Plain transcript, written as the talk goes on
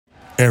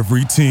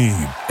Every team,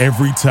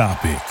 every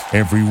topic,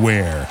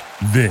 everywhere.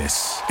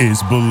 This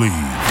is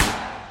Believe.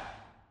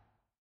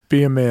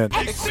 Be a man.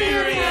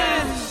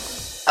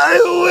 Experience! Are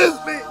you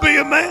with me? Be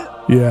a man?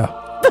 Yeah.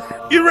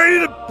 You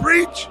ready to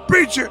preach?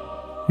 Preacher?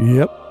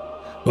 Yep.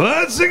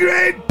 What's a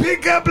great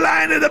pickup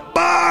line at the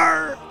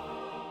bar?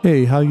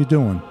 Hey, how you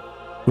doing?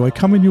 Do I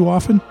come in you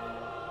often?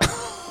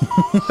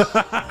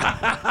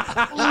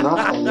 It's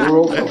not a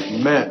world of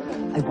men.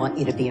 I want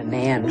you to be a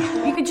man.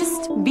 You could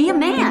just be a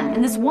man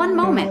in this one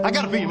moment. I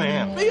gotta be a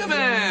man. Be a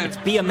man! It's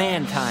be a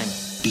man time.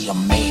 Be a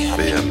man.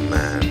 Be a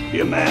man. Be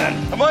a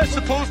man. Am I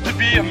supposed to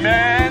be a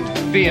man?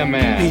 Be a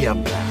man. Be a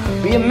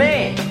man. Be a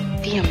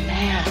man. Be a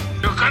man.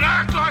 You can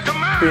act like a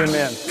man! Be a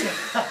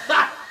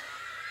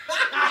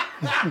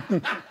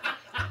man.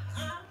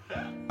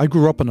 I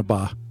grew up in a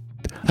bar.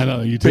 I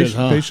know you did,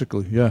 huh?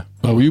 Basically, yeah.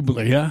 Oh, you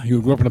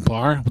grew up in a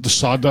bar with the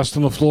sawdust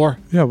on the floor?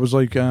 Yeah, it was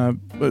like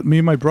me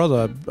and my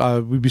brother,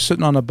 we'd be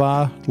sitting on a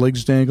bar,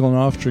 legs dangling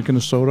off, drinking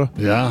a soda,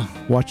 Yeah.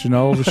 watching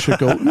all the shit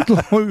go,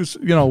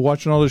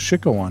 watching all this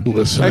shit go on.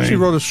 Listening. I actually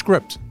wrote a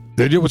script.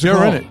 Did you? What's it You're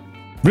called? in it.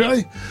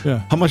 Really?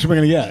 Yeah. How much am I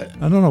going to get?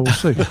 I don't know. We'll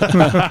see.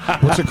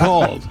 What's it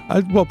called?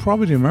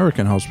 Probably the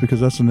American House because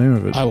that's the name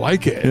of it. I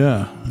like it.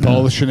 Yeah.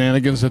 All the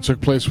shenanigans that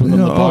took place within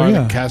the bar,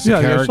 the cast of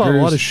I characters. saw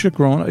a lot of shit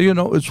growing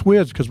up. It's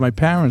weird because my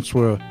parents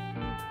were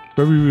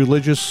very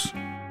religious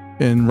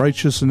and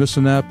righteous and this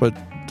and that, but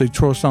they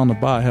throw us down the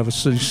bar.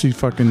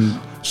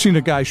 Seen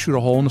a guy shoot a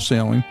hole in the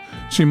ceiling.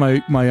 See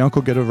my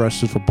uncle get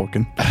arrested for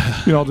booking.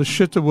 The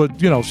shit that would,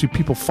 see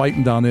people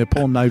fighting down there,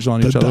 pulling knives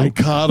on each The other.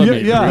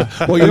 dichotomy. Yeah.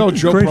 Well,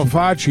 Joe Crazy.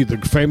 Profaci, the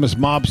famous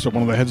mobster,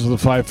 one of the heads of the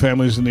 5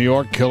 families in New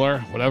York, killer,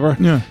 whatever.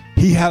 Yeah.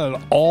 He had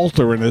an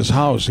altar in his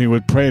house. He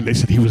would pray, and they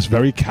said he was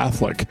very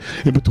Catholic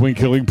in between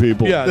killing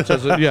people. Yeah,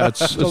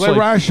 it's So they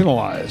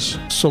rationalize.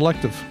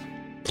 selective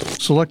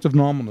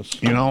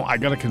normalness. I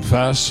got to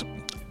confess,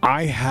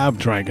 I have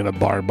drank in a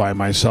bar by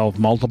myself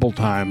multiple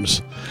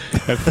times.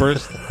 At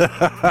first,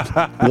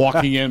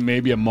 walking in,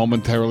 maybe I'm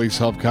momentarily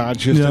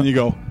self-conscious, Yeah. then you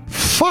go,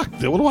 fuck,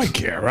 what do I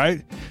care,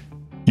 right?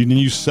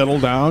 You settle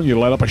down, you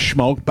light up a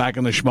smoke back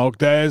in the smoke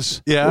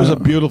days. Yeah. It was a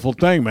beautiful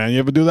thing, man. You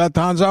ever do that,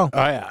 Tonzo? Oh,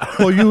 yeah.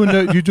 Well,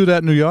 you do that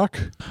in New York?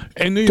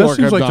 In New That York,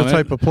 seems I've like done the it.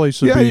 type of place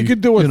to Yeah, be, you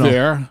could do it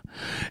there.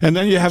 And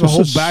then you have a Just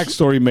whole a s-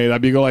 backstory made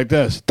up. You go like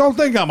this. Don't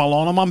think I'm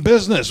alone. I'm on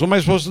business. What am I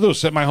supposed to do?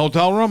 Sit in my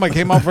hotel room? I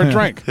came out for a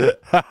drink.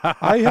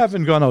 I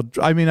haven't gone out.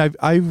 I mean,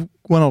 I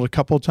went out a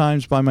couple of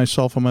times by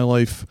myself in my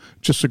life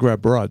just to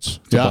grab broads.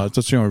 Yeah.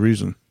 That's the only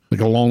reason. Like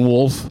a lone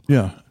wolf.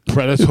 Yeah. It's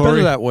better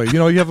Predatory. that way.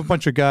 You have a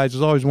bunch of guys.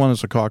 There's always one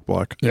that's a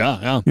cockblock.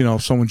 Yeah, yeah.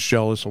 If someone's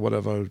jealous or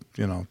whatever,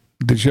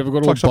 Did you ever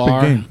go to a Fucks up your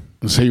bar game.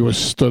 and say you were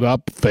stood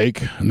up,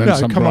 fake, and then Yeah, I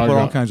some come up broad with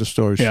all got- kinds of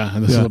stories. Yeah,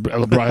 and this is a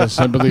broad has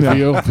sympathy for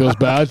you. Feels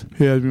bad.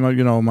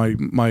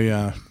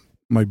 Yeah,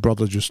 my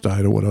brother just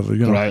died or whatever.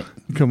 Right.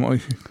 Come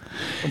on,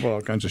 about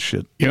all kinds of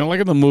shit. Like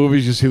in the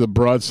movies, you see the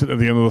broad sitting at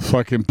the end of the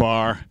fucking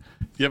bar.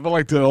 You ever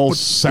like the old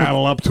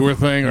saddle up to her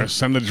thing or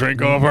send a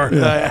drink over?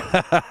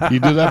 You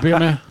do that, Peter,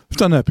 man? I've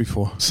done that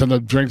before. Send a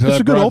drink to It's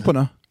that a good broad?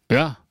 opener.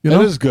 Yeah, You it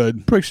know? is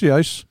good. Breaks the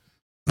ice.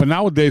 But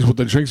nowadays, with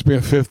the drinks being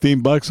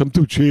 $15, I'm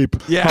too cheap.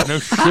 Yeah, no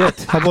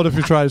shit. How about if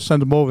you try to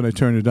send them over and they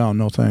turn you down?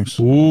 No thanks.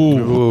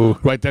 Ooh.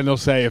 Right then they'll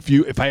say,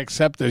 if I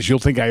accept this, you'll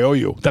think I owe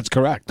you. That's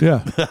correct.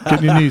 Yeah, get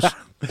on your knees.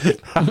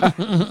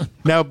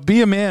 Now,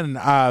 be a man.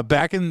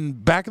 Back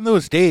in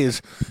those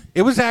days,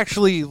 it was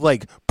actually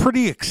like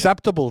pretty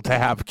acceptable to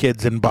have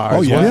kids in bars,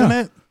 Oh, yeah. wasn't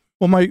Yeah. it?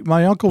 Well,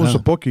 my uncle was a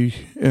bookie,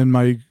 and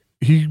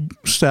he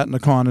sat in the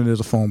corner near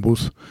the phone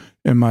booth,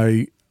 and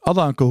my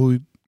other uncle,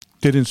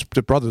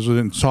 the brothers who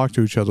didn't talk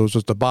to each other, was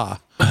at the bar.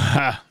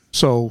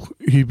 So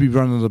he'd be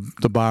running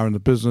the bar and the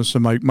business,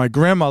 and my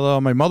grandmother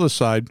on my mother's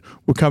side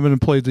would come in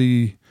and play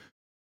the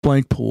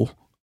blank pool.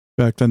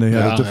 Back then they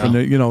had a different,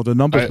 the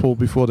numbers pool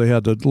before they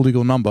had the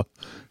legal number.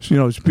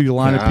 So, it'd be a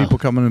line of people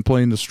coming and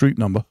playing the street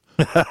number.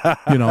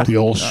 The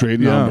old street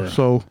number.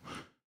 So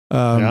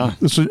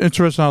it's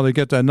interesting how they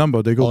get that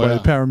number. They go by yeah. the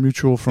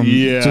pari-mutuel from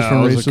Yeah, different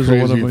it was races a or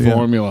crazy whatever.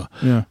 formula.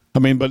 Yeah. I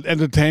mean, but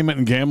entertainment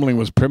and gambling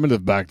was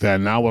primitive back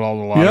then. Now with all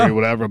the lottery, Yeah.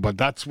 whatever. But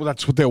that's what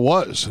there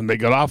was, and they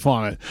got off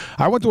on it.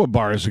 I went to a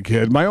bar as a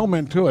kid. My old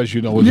man too, as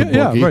you know, was a bookie.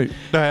 Yeah, right.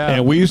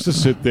 And we used to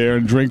sit there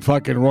and drink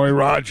fucking Roy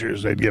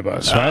Rogers. They'd give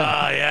us, right?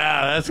 Oh,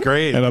 yeah, that's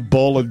great. And a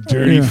bowl of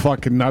dirty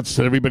fucking nuts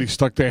that everybody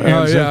stuck their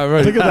hands yeah, in.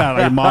 right. Think of that,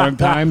 like modern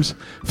times.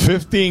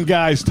 15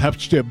 guys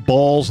touched their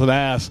balls and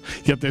ass,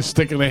 yet they're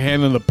sticking their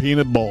hand in the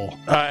peanut bowl.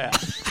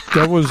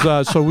 That was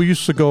so we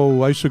used to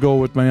go. I used to go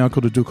with my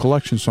uncle to do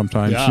collections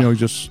sometimes. Yeah.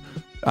 Just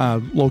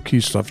low key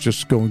stuff.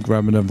 Just go and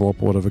grab an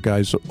envelope or whatever.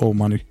 Guys owe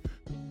money,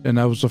 and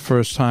that was the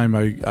first time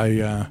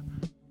I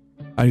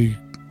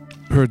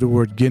heard the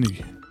word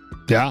guinea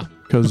Yeah.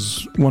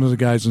 because one of the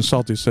guys in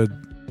Salty said,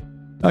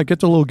 "I get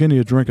the little guinea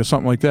a drink" or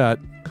something like that.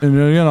 And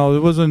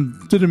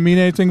it didn't mean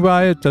anything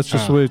by it. That's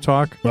just the way they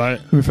talk. Right.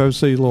 If I would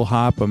say a little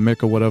hop or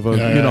Mick or whatever,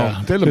 Yeah,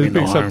 yeah. They don't mean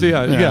no harm.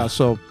 yeah.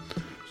 So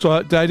So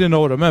I didn't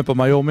know what it meant, but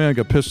my old man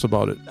got pissed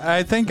about it.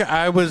 I think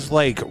I was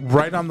like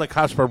right on the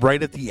cusp or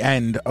right at the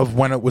end of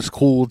when it was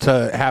cool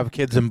to have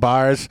kids in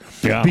bars.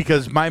 Yeah.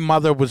 Because my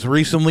mother was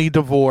recently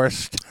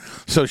divorced.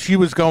 So she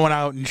was going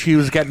out and she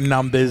was getting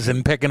numbers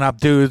and picking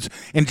up dudes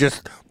and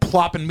just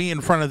plopping me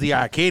in front of the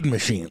arcade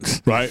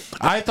machines. Right.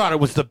 I thought it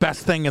was the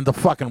best thing in the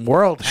fucking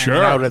world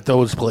hanging out at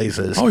those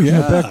places. Oh,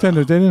 yeah. Back then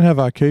they didn't have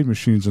arcade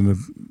machines in the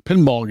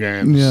Pinball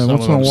games. yeah.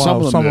 Once in a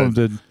while, Some of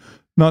them did.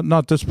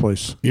 Not this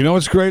place. You know,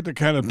 it's great. The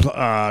kind of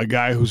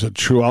guy who's a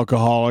true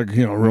alcoholic,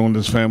 ruined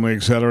his family,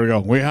 etc. Go,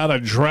 we had to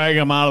drag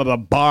him out of the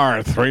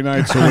bar 3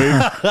 nights a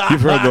week. You've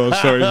heard those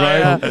stories,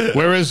 right?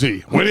 Where is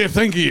he? Where do you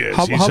think he is?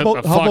 He's at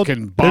the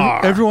fucking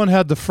bar. Everyone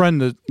had the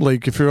friend that,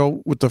 like, if you're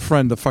out with the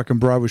friend, the fucking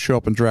bride would show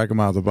up and drag him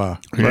out of the bar.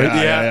 Right?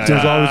 Yeah.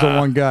 There's always the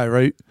one guy,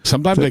 right?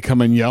 Sometimes they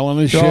come in yelling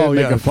and shit,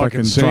 make a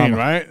fucking scene, drama.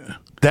 right?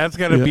 That's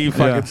got to be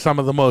fucking some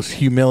of the most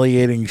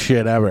humiliating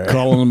shit ever.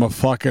 Calling him a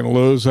fucking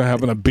loser,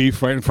 having a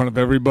beef right in front of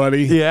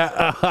everybody.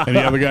 Yeah. And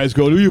the other guys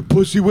go, "You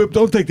pussy whip,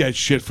 don't take that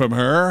shit from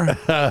her."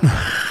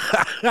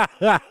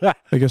 I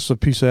guess the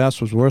piece of ass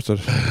was worth it.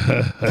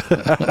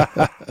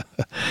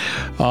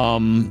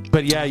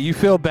 But yeah, you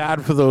feel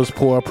bad for those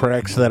poor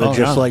pricks that are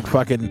just like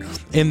fucking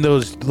in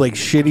those like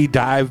shitty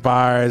dive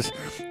bars,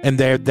 and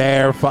they're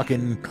there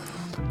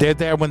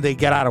when they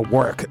get out of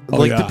work.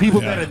 The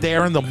people that are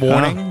there in the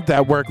morning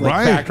that work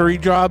like factory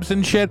jobs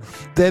and shit,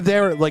 they're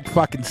there at like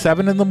fucking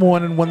 7 in the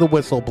morning when the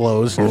whistle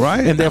blows.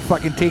 Right. And they're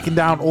fucking taking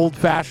down old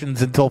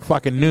fashions until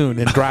fucking noon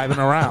and driving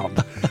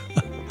around.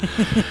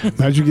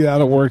 Imagine you get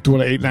out of work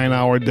doing an 8-9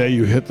 hour day,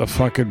 you hit the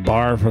fucking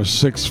bar for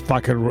 6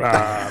 fucking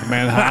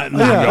Manhattan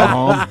and go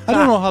home. I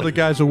don't know how the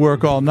guys that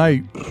work all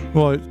night.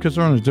 Well, because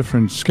they're on a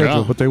different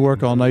schedule, but they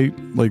work all night,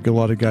 like a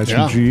lot of guys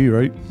from GE,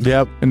 right?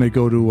 Yep. And they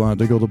go to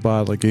the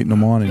bar like 8 in the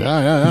morning.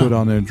 Yeah. Go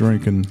down there and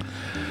drink, and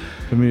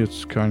to me,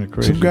 it's kind of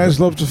crazy. Some guys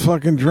love to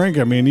fucking drink.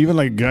 I mean, even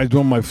like guys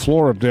doing my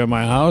floor up there at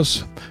my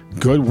house,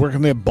 good,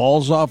 working their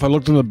balls off. I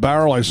looked in the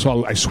barrel, I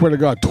swear to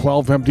God,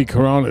 12 empty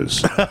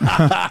Coronas.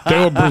 They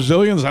were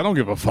Brazilians. I don't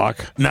give a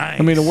fuck. Nice.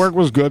 I mean, the work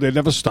was good. They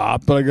never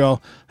stopped. But I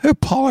go, they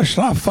polished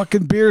off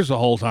fucking beers the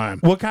whole time.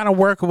 What kind of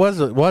work was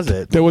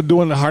it? They were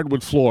doing the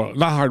hardwood floor.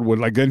 Not hardwood,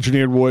 like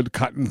engineered wood,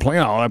 cutting,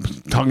 all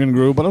that tongue and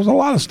groove. But it was a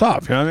lot of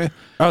stuff, you know what I mean?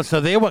 Oh, so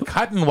they were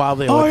cutting while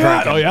they were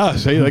drinking. Oh, yeah.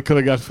 See, they could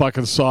have got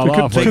fucking sawed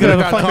off. they could have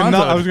got fucking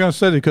tonzoed. I was going to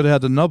say they could have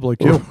had the nub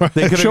like you.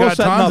 They could Show have us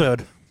got that nub.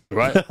 tonzoed.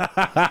 Right.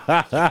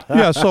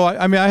 Yeah, so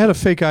I mean, I had a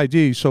fake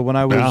ID. So when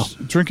I was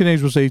drinking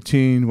age was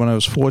 18. When I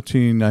was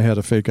 14, I had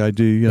a fake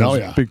ID. I was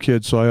a big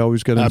kid, so I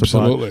always get into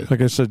Absolutely. bars.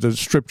 Like I said, the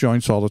strip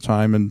joints all the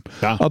time, and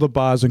other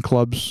bars and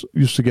clubs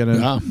used to get in,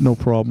 no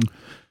problem.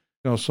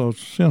 So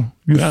it's,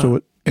 used to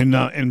it.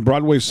 In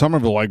Broadway,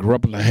 Somerville, I grew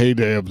up in the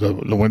heyday of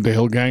the Winter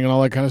Hill Gang and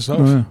all that kind of stuff.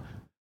 Oh, yeah.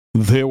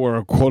 There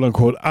were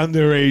quote-unquote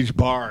underage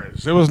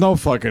bars. There was no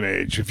fucking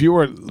age. If you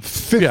were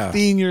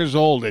 15 years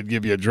old, they'd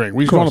give you a drink.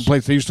 We used to go to a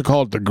place, they used to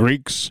call it the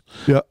Greeks.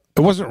 Yeah.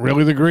 It wasn't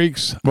really the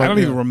Greeks. Right, I don't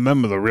even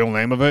remember the real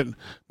name of it,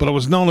 but it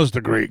was known as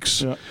the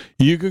Greeks. Yeah.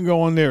 You can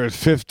go in there at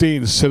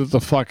 15, sit at the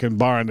fucking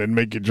bar, and then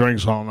make you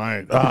drinks all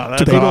night.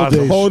 That's They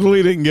awesome.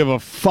 totally didn't give a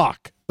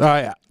fuck. Oh,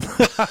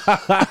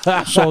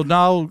 yeah. So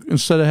now,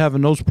 instead of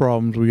having those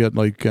problems, we get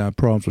like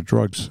problems with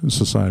drugs in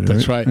society.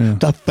 That's right. Yeah.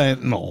 The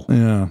fentanyl.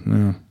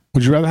 Yeah.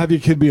 Would you rather have your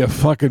kid be a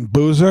fucking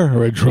boozer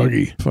or a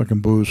druggie?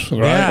 Fucking booze. Right.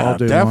 Yeah, all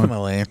day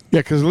definitely. Yeah,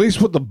 because at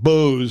least with the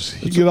booze,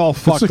 you get all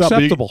fucked up.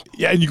 acceptable.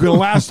 And you can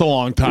last a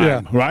long time,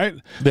 Yeah. right?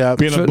 Yeah.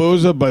 Being a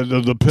boozer, but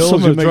the pills,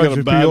 Some you of the make it drugs a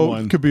could bad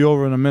one. could be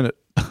over in a minute.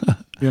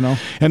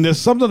 And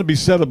there's something to be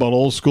said about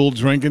old school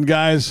drinking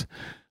guys,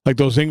 like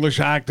those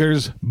English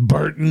actors,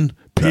 Burton,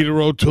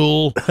 Peter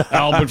O'Toole,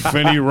 Albert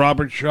Finney,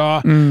 Robert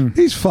Shaw.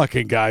 These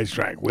fucking guys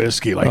drank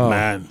whiskey like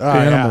man.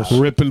 Animals.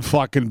 Ripping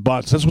fucking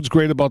butts. That's what's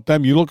great about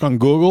them. You look on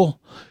Google,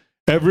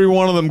 every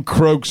one of them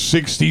croaks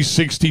 60,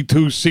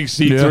 62,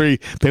 63.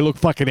 They look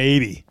fucking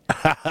 80.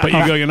 But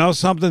you go, you know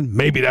something?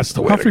 Maybe that's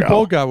the way Humphrey to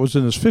go. Bogart was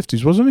in his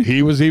 50s, wasn't he?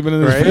 He was even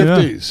in his Right?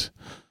 50s.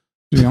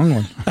 The young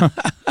one.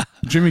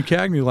 Jimmy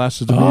Cagney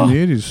lasted to me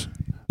in the 80s.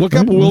 Look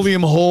up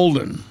William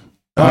Holden.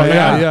 Oh,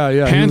 yeah. He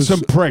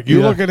Handsome was- prick. You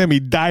yeah. look at him, he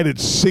died at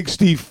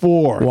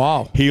 64.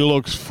 Wow. He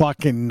looks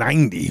fucking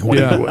 90 when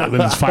Yeah. in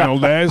his final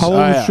days. How old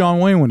was Sean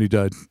Wayne when he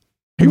died?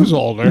 He was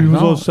older. He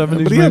was old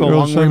 70s, But he had a maybe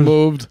lung early 70s.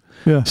 removed.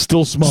 Yeah.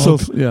 Still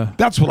smoked. So, yeah.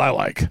 That's what I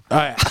like.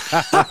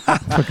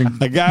 Fucking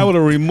A guy with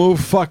a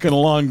removed fucking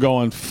lung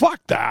going, fuck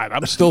that.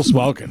 I'm still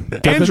smoking.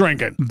 And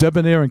drinking.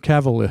 debonair and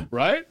cavalier.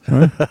 Right?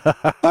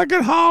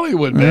 Fucking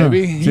Hollywood, baby.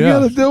 You Yeah.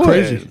 gotta do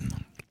Crazy. it.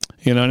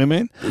 You know what I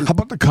mean? How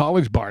about the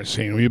college bar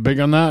scene? Were you big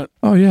on that?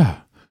 Oh, yeah.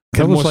 That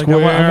Kenmore was like,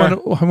 Square.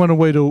 I went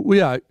away to,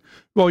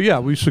 well, yeah,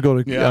 we used to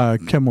go to Yeah.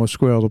 Kenmore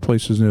Square, all the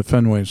places near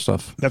Fenway and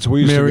stuff. That's where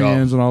we used Mary to go.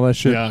 Ann's and all that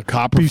shit. Yeah,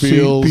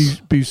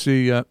 Copperfields.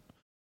 BC, yeah.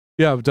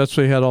 Yeah, that's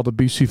where you had all the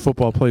BC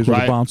football players with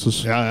Right. the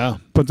bouncers. Yeah.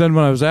 But then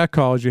when I was at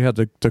college, you had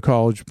the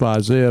college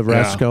bars there.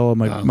 Rathskeller,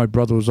 my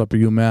brother was up at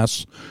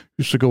UMass.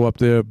 Used to go up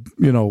there,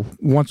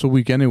 once a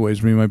week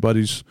anyways, me and my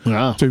buddies,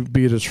 Yeah. to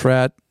be at his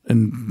frat.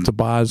 and the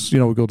bars. We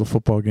go to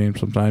football games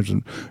sometimes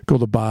and go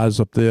to bars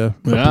up there up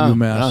in Yeah,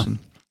 UMass. yeah. And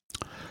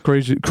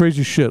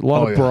crazy shit. A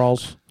lot of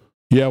brawls.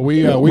 Yeah,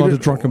 we A lot of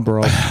didn't- drunken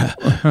brawls.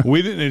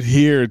 we didn't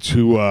adhere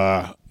to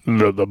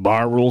the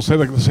bar rules.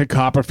 Say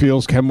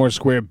Copperfield's, Kenmore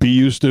Square,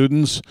 BU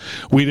students.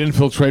 We'd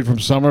infiltrate from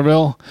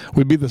Somerville.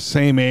 We'd be the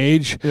same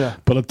age, Yeah.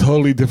 but a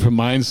totally different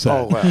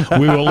mindset.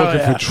 We were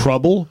looking for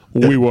trouble.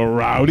 We were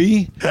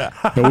rowdy,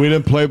 and we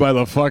didn't play by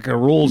the fucking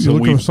rules. You're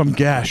And looking for some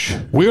gash.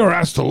 we were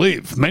asked to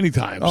leave many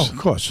times. Oh, of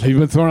course. Have you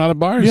been thrown out of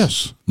bars?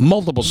 Yes.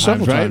 Multiple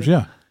Several times, right? times,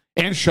 yeah.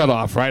 And shut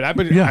off, right? I've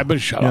been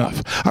shut Yeah.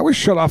 off. I was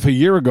shut off a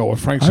year ago with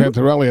Frank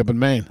Santarelli up in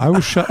Maine. I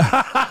was shut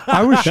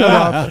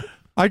off.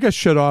 I got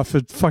shut off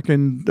at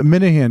fucking the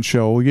Minahan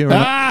show.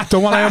 The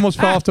one I almost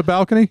fell off the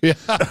balcony? Yeah.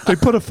 They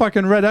put a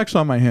fucking red X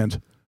on my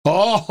hand.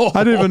 Oh,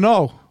 I didn't even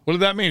know. What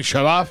did that mean?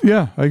 Shut off?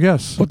 Yeah, I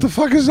guess. What the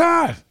fuck is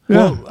that?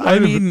 Yeah. I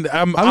didn't- mean,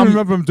 I don't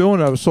remember him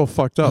doing it. I was so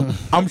fucked up.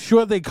 I'm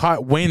sure they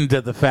caught wind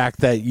of the fact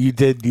that you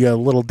did your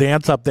little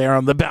dance up there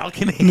on the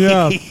balcony.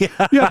 Yeah.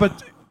 Yeah,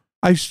 but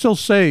I still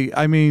say,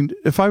 I mean,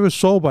 if I was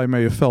sober, I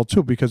may have fell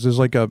too, because there's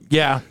like a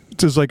Yeah.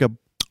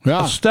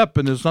 Yeah. step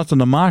and there's nothing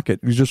to mark it.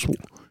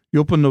 You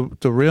open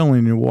the railing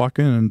and you walk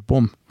in and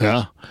boom.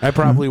 Yeah. I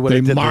probably would They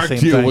have did the marked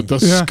same you thing. with the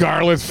Yeah.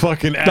 scarlet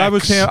fucking X. I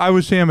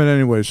was hamming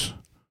anyways.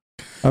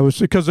 I was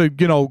because I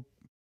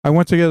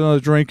went to get another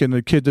drink and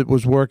the kid that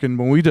was working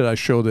when we did our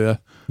show there,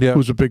 Yeah. who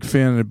was a big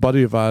fan and a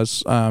buddy of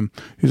ours.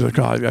 He's like,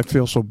 "Oh, I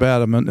feel so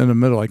bad. I'm in the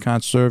middle. I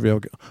can't serve you.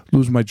 I'll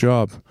lose my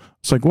job."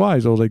 It's like, why?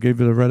 So they gave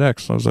you the red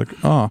X. I was like,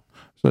 oh. I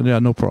said, yeah,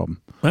 no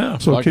problem. Yeah,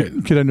 So fuck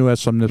it. kid I knew had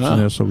some nips in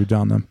there, so we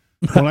downed them.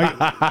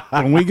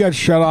 When we got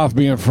shut off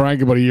being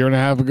Frank about a year and a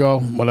half ago,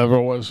 whatever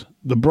it was,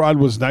 the broad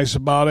was nice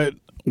about it.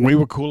 We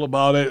were cool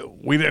about it.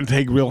 We didn't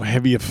take real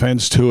heavy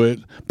offense to it.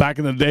 Back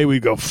in the day,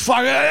 we'd go,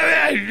 fuck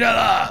it, shut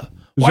up.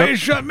 Why you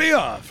shut me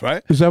off,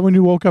 right? Is that when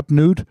you woke up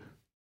nude?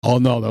 Oh,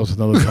 no, that was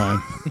another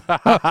time.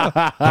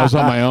 I was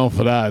on my own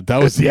for that.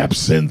 That was the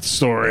absinthe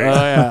story. Oh,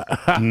 yeah.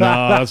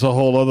 No, that's a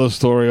whole other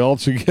story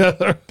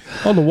altogether.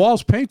 Oh, the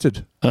wall's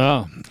painted.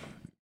 Oh,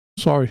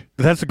 Sorry.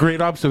 That's a great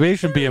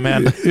observation, be a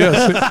man.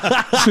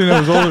 Yeah, see, it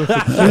was older.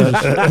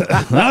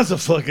 that's a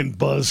fucking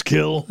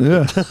buzzkill.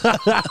 Yeah.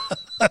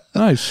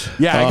 Nice.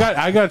 Yeah,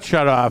 I got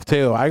shut off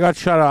too. I got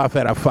shut off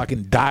at a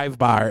fucking dive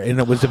bar, and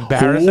it was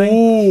embarrassing.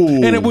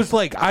 Ooh. And it was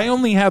like I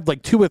only had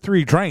like 2 or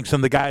 3 drinks,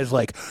 and the guy's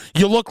like,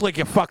 "You look like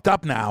you're fucked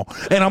up now,"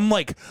 and I'm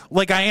like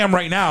I am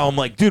right now. I'm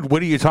like, dude,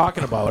 what are you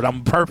talking about?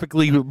 I'm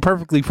perfectly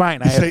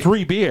fine. I had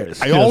 3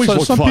 bears. I always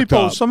look some fucked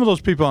people, up. some of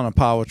those people on a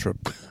power trip.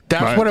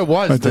 That's Right. what it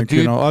was. I The think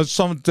dude,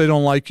 some they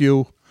don't like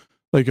you.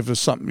 Like if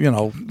it's something,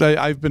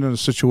 I've been in a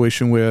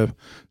situation where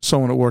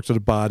someone that worked at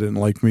a bar didn't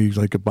like me,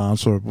 like a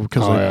bouncer,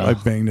 because I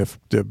banged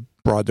their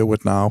broad they're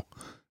with now.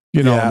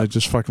 And they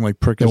just fucking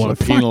like prick They us. want Like,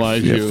 to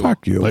penalize fuck, you. Yeah,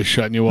 fuck you. By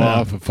shutting you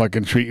off and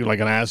fucking treat you like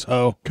an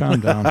asshole. Calm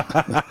down.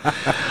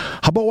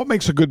 How about what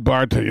makes a good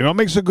bartender? You know what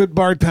makes a good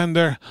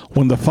bartender?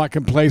 When the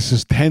fucking place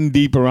is 10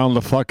 deep around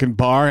the fucking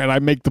bar and I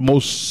make the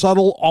most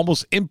subtle,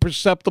 almost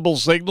imperceptible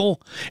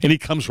signal and he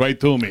comes right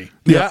to me.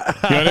 yeah.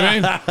 You know what I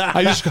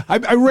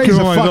mean? I raise Give a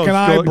him one of fucking those. Go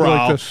like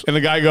eyebrow this. and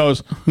the guy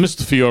goes,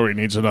 Mr. Fiore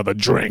needs another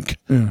drink.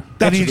 And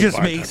That's he a good just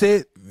bartender. makes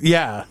it.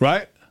 Yeah.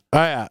 Right? Oh,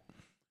 yeah.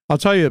 I'll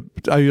tell you,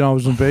 I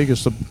was in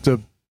Vegas.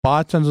 The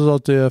bartenders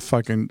out there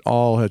fucking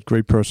all had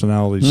great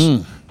personalities.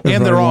 And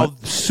they're all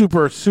Everyone-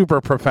 super,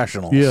 super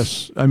professionals.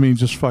 Yes, I mean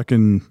just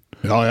fucking.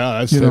 Oh, yeah.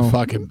 That's You their know,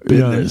 fucking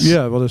business.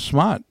 Yeah, well, they're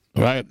smart.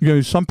 Right?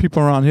 Some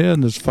people around here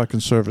in this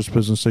fucking service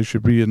business, they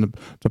should be in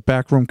the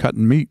back room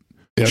cutting meat.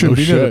 Yeah, Shouldn't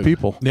no be near the shit.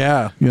 people.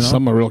 Yeah.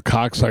 Some are real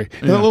cocksucker.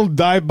 That little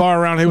dive bar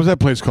around here, what's that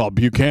place called?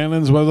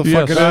 Buchanan's, whatever the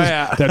fuck it is. Oh,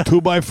 yeah. That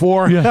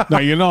 2x4. Yeah.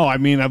 Now,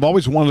 I've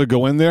always wanted to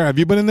go in there. Have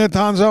you been in there,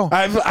 Tonzo?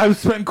 I've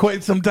spent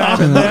quite some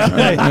time in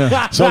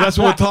there. So that's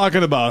what we're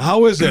talking about.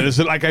 How is it? Is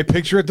it like I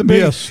picture it to be?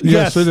 Yes,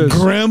 it is.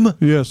 Grim?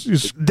 Yes,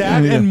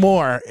 That and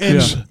more. And,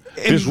 Yeah.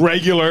 There's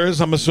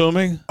regulars, I'm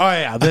assuming. Oh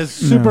yeah, there's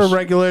super Yes.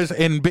 regulars,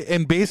 and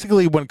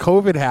basically when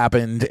COVID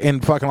happened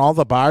and fucking all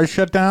the bars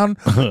shut down,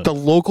 the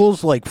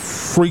locals like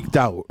freaked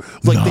out,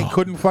 like they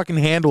couldn't fucking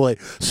handle it.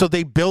 So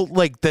they built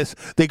like this.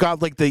 They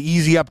got like the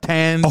easy up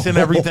tents and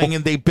everything,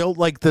 and they built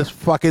like this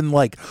fucking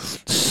like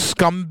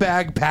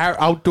scumbag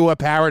outdoor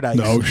paradise.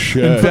 No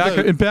shit.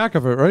 in back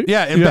of it, right?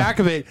 Yeah, in back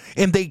of it,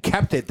 and they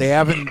kept it. They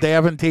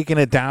haven't taken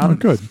it down. Oh,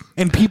 good.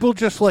 And people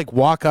just like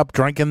walk up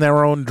drinking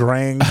their own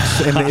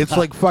drinks, and it's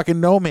like fucking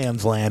no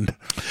man's land.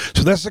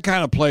 So that's the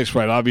kind of place,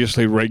 right?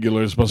 Obviously,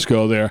 regulars must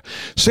go there.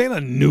 Saying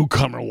a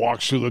newcomer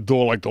walks through the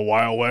door like the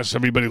Wild West,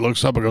 everybody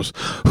looks up and goes,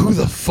 "Who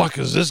the fuck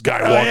is this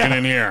guy walking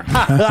in here?"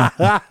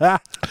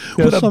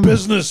 With a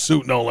business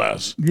suit, no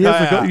less.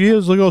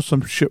 Years ago,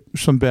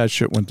 some bad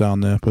shit went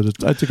down there, but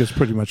I think it's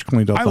pretty much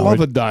cleaned up. I now, love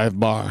right? a dive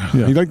bar.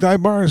 Yeah. You like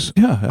dive bars?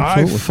 Yeah, I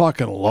absolutely.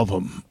 fucking love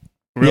them.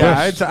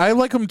 Yeah, I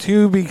like them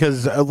too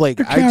because like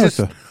Good I just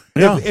character.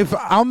 Yeah. If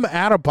I'm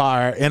at a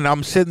bar and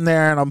I'm sitting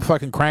there and I'm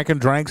fucking cranking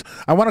drinks,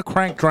 I want to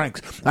crank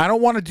drinks. I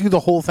don't want to do the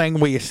whole thing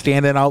where you're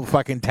standing out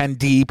fucking 10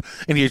 deep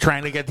and you're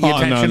trying to get the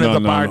attention of the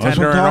bartender That's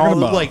what I'm and all. talking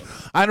about. Like,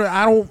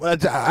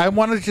 I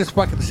want to just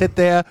fucking sit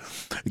there,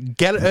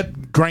 get a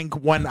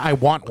drink when I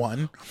want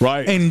one,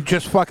 Right. and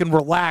just fucking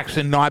relax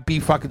and not be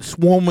fucking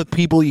swarmed with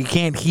people you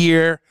can't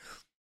hear.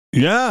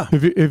 Yeah.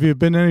 Have you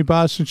been to any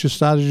bars since you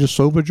started your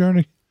sober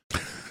journey?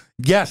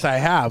 Yes, I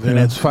have, and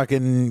it's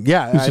fucking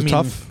Is it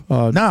tough?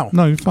 no.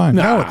 No, you're fine.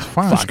 No, it's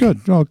fine. It's good.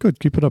 Oh, good.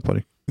 Keep it up,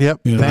 buddy.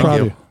 Yep. Yeah. Thank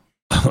Proud you.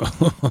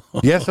 of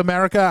Yes,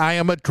 America, I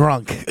am a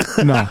drunk.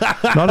 you. No,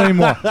 not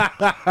anymore.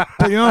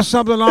 But you know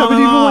something? Yeah, On but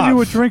and even when you off.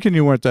 were drinking,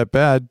 you weren't that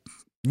bad.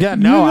 Yeah,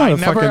 no, You're I not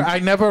a never, I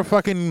never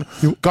fucking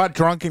got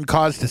drunk and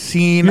caused a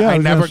scene. Yeah, I I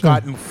was gonna never say.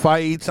 got in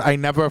fights. I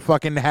never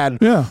fucking had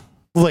Yeah.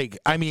 like.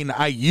 I mean,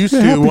 I used Yeah,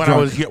 to happy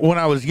when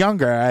I was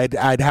younger.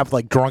 I'd have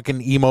like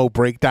drunken emo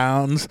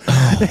breakdowns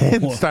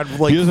and start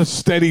like. You're the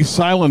steady,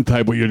 silent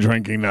type when you're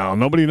drinking now.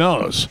 Nobody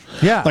knows.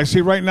 Yeah. Like,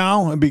 see, right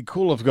now, it'd be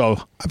cool if you go,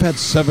 I've had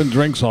 7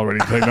 drinks already.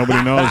 Like,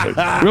 nobody knows it.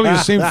 Really, you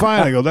seem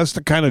fine. I go, that's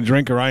the kind of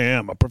drinker I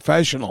am, a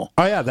professional.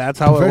 Oh yeah, that's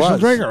how it Professional was.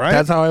 drinker, right?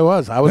 That's how I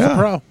was. I was Yeah. a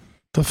pro.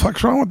 The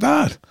fuck's wrong with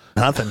that?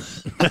 Nothing.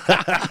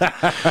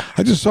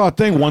 I just saw a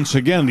thing once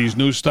again. These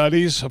new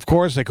studies, of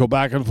course, they go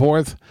back and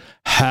forth.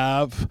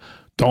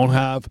 Don't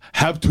have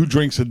 2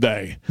 drinks a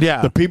day.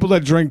 Yeah. The people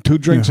that drink 2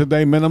 drinks a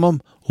day minimum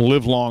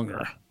live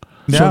longer.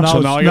 So now, So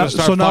it's, now I gotta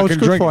start so now it's fucking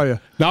good drinking. for you.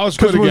 Now it's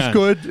Because good it was again.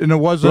 good and it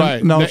wasn't.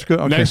 Right. Now it's good.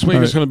 Okay. Next week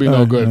All it's right. going to be All no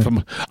right. good. All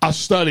From a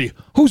study.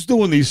 Who's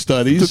doing these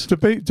studies?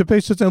 Debate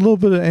a little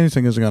bit of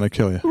anything isn't going to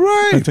kill you.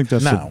 Right. I think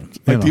that's No.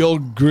 Like the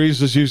old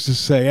greasers used to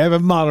say, have a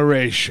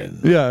moderation.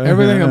 Yeah.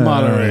 Everything in Yeah.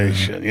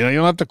 moderation. You know, you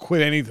don't have to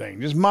quit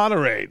anything. Just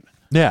moderate.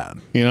 Yeah.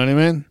 You know what I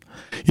mean?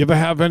 You ever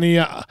have any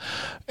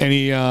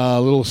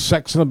little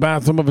sex in the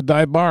bathroom of a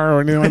dive bar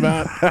or anything like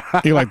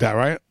that? You like that,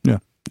 right? Yeah.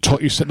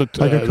 You sit in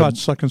I got caught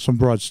sucking some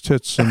broad's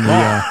tits in the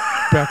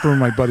back room of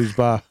my buddy's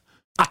bar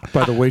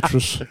by the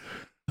waitress.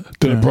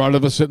 Did a broad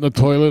ever sit in the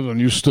toilet and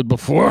you stood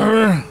before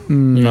her?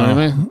 No. You know what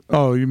I mean?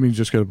 Oh, you mean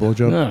just get a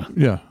blowjob? Yeah.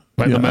 Yeah.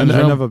 Right in Yeah. the I men's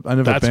room? never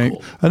That's banged.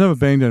 cool. I never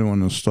banged anyone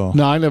in the stall.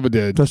 No, I never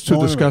did. That's too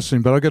Oh,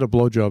 disgusting. But I'll get a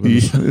blowjob.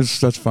 And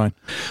that's fine.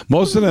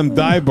 Most of them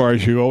dive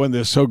bars, you go in,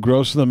 they're so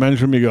gross in the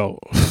men's room, you go,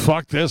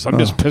 fuck this, I'm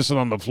just pissing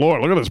on the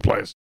floor. Look at this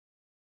place.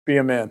 Be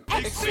a man.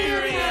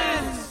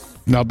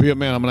 Now, be a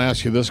man, I'm going to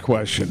ask you this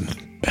question.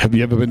 Have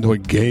you ever been to a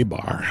gay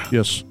bar?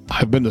 Yes.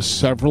 I've been to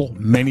several,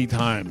 many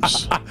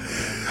times.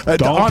 On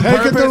Don't take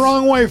it the purpose?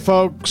 wrong way,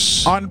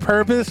 folks. On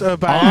purpose or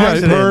by On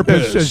accident?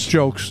 purpose. It's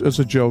jokes. It's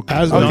a joke.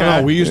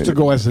 No, we used to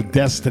go as a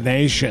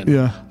destination.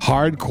 Yeah.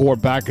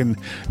 Hardcore back in,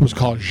 it was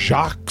called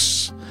Jacques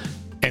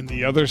and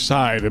the other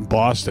side in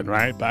Boston,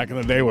 right? Back in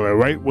the day, we were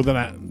right within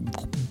a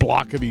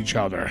block of each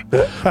other.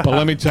 But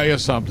let me tell you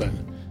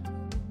something.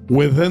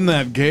 Within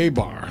that gay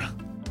bar,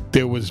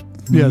 there was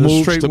Yeah, the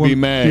moves straight to be one-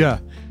 made. yeah.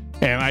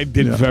 And I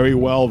did very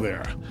well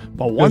there.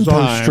 But one There's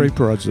always time, straight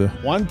broads there.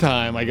 one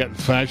time I got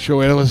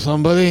infatuated with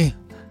somebody,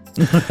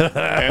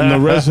 and the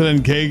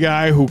resident gay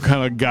guy who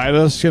kind of guided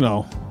us, you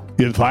know,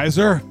 the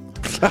advisor,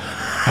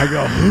 I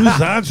go, who's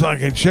that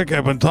fucking chick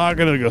I've been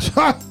talking to? He goes,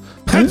 huh,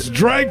 that's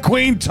drag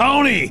queen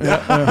Tony.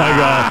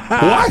 I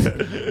go,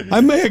 what?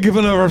 I may have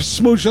given her a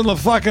smooch on the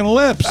fucking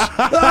lips.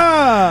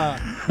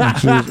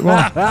 Jeez.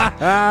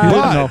 Well, you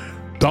didn't know.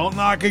 But don't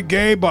knock a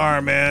gay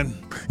bar, man.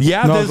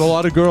 Yeah, No, there's there's a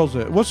lot of girls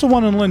there. What's the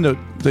one in Lynn that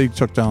they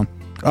took down?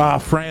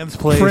 Fran's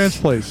Place. France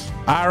Place.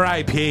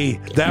 R.I.P.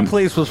 That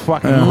place was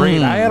fucking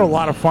great. I had a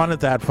lot of fun at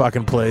that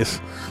fucking place.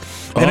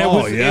 And it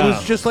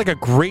was just like a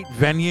great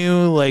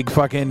venue, like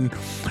fucking.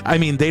 I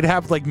mean, they'd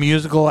have like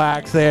musical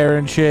acts there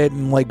and shit,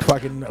 and like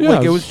fucking. Yeah,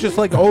 like it was just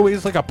like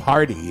always like a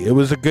party. It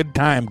was a good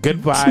time, good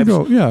Should vibes.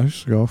 go, yeah, I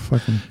should go.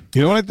 Fucking.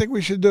 You know what I think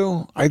we should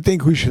do? I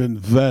think we should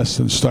invest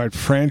and start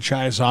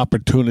franchise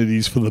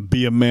opportunities for the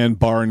Be a Man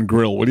Bar and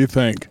Grill. What do you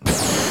think?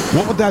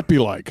 What would that be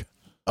like?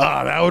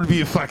 Oh, that would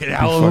be a fucking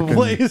hell of a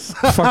place.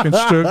 Fucking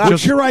stir.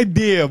 What's your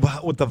idea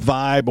about what the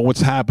vibe and what's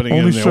happening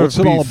only in there? serve What's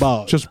it beef. all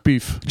about? Just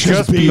beef.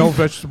 Just beef. No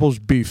vegetables.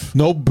 Beef.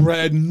 no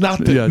bread,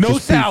 nothing. Yeah, No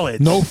just beef. salads.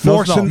 No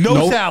forks no, and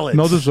no salads.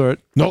 No dessert.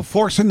 no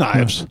forks and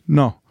knives,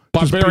 No.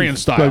 Just Barbarian beef.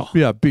 style. Like,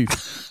 yeah,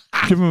 beef.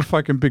 Give him a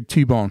fucking big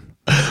T-bone.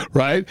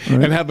 right?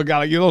 And have a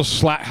guy, you know,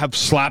 slap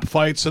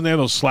fights in there,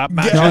 those slap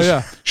matches, Oh,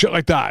 yeah. shit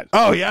like that.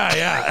 Oh yeah,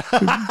 yeah,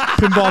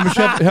 Pinball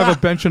machine. Have a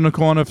bench in the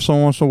corner if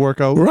someone wants to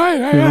work out. Right,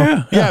 You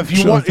know? yeah. If you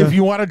shit want, like if that.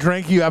 you want a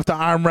drink, you have to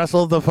arm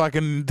wrestle the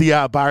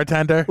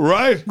bartender.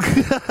 right,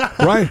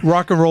 right.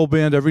 Rock and roll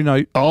band every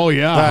night. Oh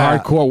yeah,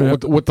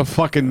 hardcore with the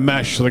fucking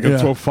mesh, so they can Yeah.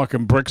 throw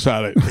fucking bricks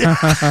at it.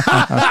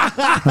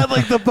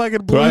 Like the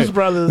fucking Blues Right.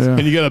 Brothers. Yeah.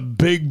 And you got a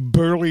big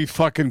burly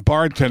fucking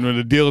bartender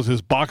that deals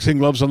his boxing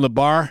gloves on the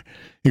bar.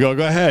 You go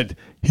ahead.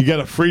 You get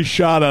a free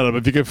shot at him.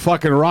 If you can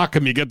fucking rock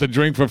him, you get the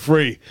drink for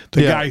free.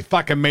 The Yeah. guy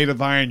fucking made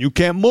of iron. You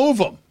can't move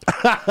him.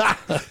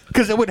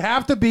 Because it would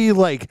have to be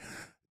like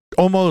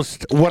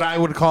almost what I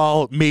would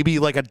call maybe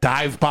like a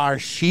dive bar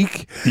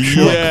chic.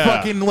 Yeah. Like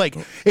fucking like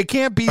it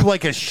can't be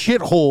like a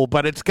shithole,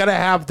 but it's gotta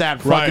have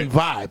that fucking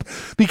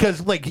vibe.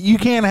 Because like you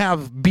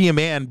can't be a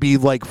man be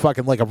like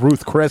fucking like a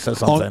Ruth Chris or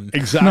something.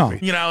 Exactly.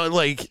 You know,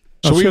 like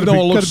So even though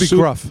it looks gotta be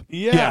gruff.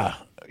 Yeah.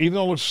 Even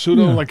though it looks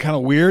pseudo, like kind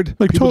of weird,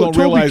 Like people don't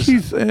Toby realize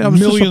Keith, I was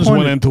millions disappointed.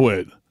 went into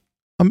it.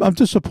 I'm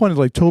disappointed.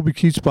 Like Toby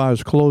Keith's bar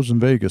is closed in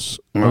Vegas.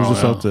 I was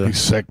just out there. He's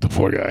sick, the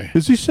poor guy.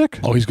 Is he sick?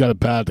 Oh, he's got it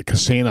bad at the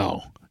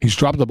casino. He's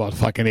dropped about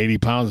fucking 80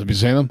 pounds. Have you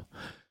seen him?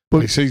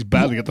 But he says he's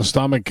bad to get the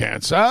stomach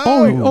cancer.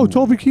 Oh,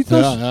 Toby Keith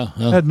does? Yeah.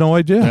 I had no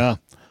idea. Yeah.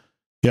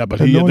 Yeah, but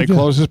Had no they idea.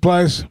 closed his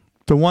place.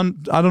 The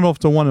one, I don't know if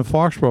the one in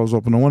Foxborough is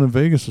open. The one in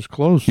Vegas is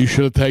closed. You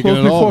should have taken Closed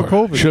it before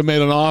over. COVID. Should have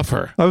made an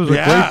offer. That was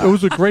it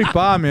was a great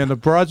bar, man. The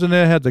broads in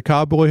there had the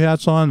cowboy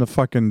hats on, the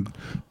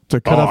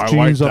cut off I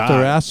jeans like up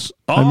their that. ass.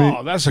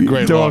 Oh, that's a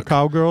great they're all look.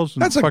 cowgirls.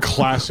 and That's a fucking-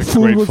 classic,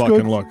 food great was fucking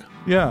good. look.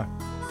 Yeah,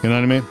 You know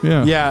what I mean?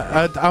 yeah.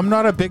 yeah, I'm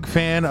not a big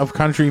fan of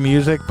country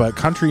music, but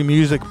country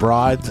music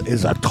broads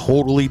is a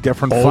totally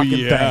different Oh, fucking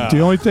yeah. thing.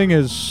 The only thing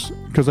is,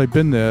 because I've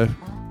been there,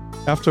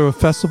 after a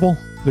festival,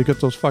 they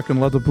get those fucking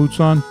leather boots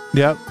on.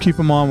 Yep, Keep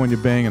them on when you're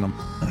banging them.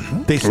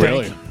 they stink.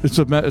 Really? It's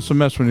a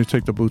mess when you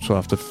take the boots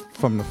off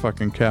from the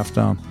fucking calf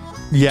down.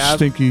 Yeah,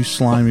 Stinky,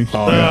 slimy.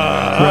 Oh,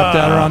 yeah. Wrap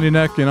that around your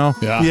neck, you know.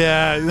 Yeah.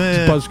 yeah.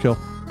 Buzzkill.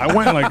 I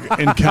went like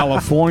in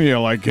California,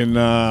 like in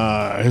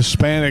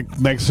Hispanic,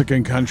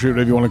 Mexican country,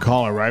 whatever you want to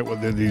call it, right? Where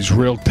there these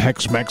real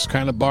Tex-Mex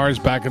kind of bars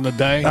back in the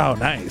day. Oh,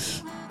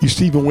 nice. Used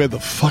to even wear the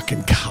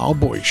fucking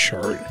cowboy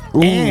shirt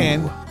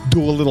and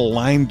do a little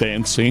line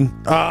dancing.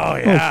 Oh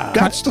yeah.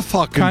 That's the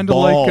fucking Kind of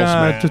balls, like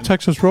man. the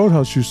Texas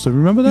Roadhouse used to.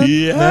 Remember that?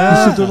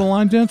 Yeah. Used to do the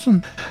line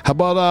dancing. How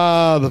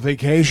about the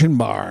vacation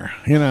bar?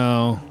 You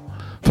know,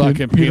 fucking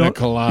You pina don't-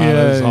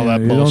 coladas, all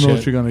that you bullshit. don't know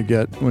what you're gonna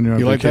get when you're on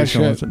You like that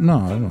vacation. shit? No,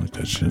 I don't like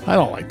that shit. I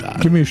don't like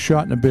that. Give me a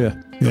shot and a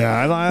beer.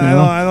 Yeah,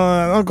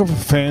 I don't go for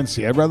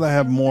fancy. I'd rather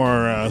have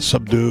more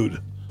subdued.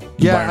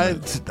 Yeah,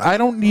 environment. I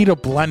don't need a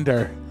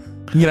blender.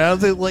 You know,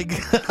 like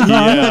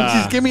Yeah.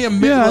 just give me a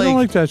minute. Yeah, I don't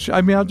like that shit.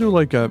 I mean, I'll do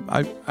like a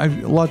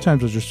lot of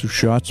times I just do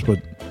shots, but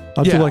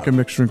I'll do Yeah. like a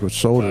mixed drink with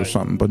soda or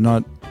something, but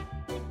not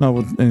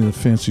with any of the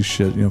fancy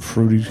shit. You know,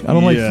 fruity. I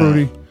don't like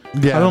fruity.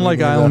 Yeah, I don't me like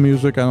neither. island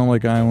music. I don't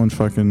like island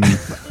fucking.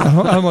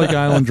 I don't like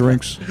island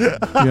drinks. You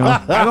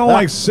know. I don't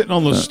like sitting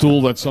on the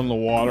stool that's on the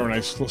water and I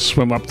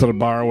swim up to the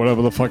bar or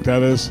whatever the fuck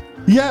that is.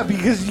 Yeah,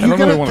 because I you don't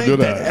gotta really wanna think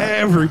do that that.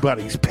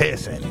 everybody's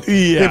pissing.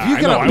 Yeah, if you I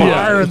get know, a I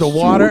bar know. in the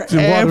water, The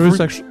water is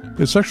every-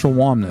 it's extra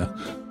warm there.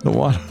 The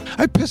water.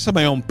 I piss in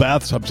my own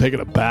bath, so I'm taking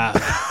a bath.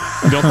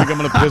 You don't think I'm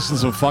going to piss in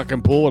some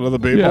fucking pool with other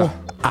people?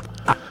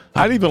 Yeah.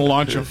 I'd even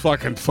launch a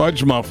fucking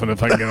fudge muffin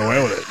if I can get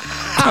away with it.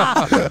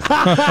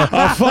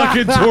 A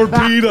fucking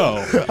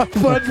torpedo.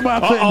 fudge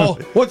muffin. Uh-oh.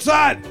 What's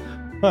that?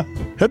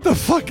 Hit the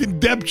fucking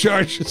depth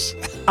charges.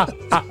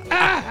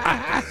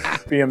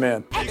 Be a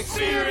man.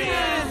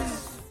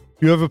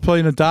 You ever play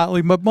in a dart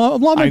league? A lot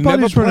of my I never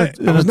buddies were played.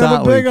 in I a was never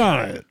dart big league. on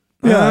it.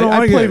 Yeah, I don't I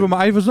like played it. with them.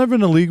 I was never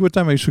in a league with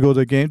them. I used to go to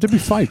the game. There'd be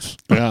fights.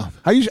 Yeah.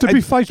 There'd be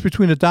fights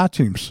between the dart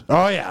teams.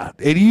 Oh yeah,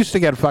 it used to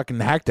get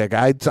fucking hectic.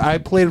 I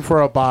played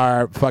for a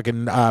bar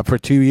fucking for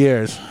 2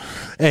 years,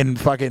 and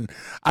fucking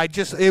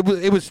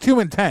it was too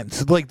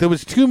intense. Like there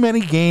was too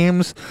many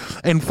games,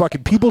 and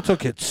fucking people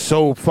took it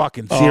so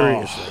fucking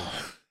seriously.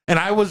 And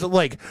I was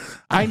like,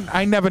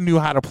 I never knew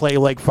how to play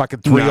like fucking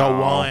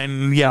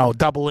 301, you know,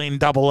 double in,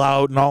 double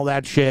out, and all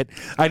that shit.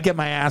 I'd get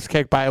my ass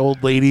kicked by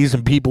old ladies,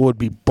 and people would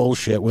be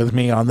bullshit with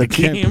me on the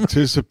Can't team.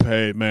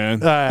 participate, man.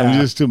 It's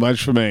just too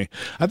much for me.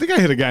 I think I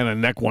hit a guy in the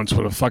neck once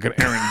with a fucking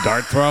errant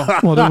dart throw.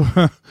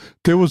 Well,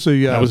 there was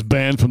a I was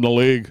banned from the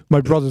league.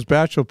 my brother's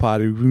bachelor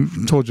party. We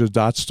told you a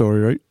dart story,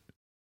 right?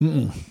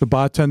 The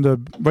bartender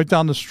right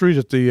down the street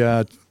at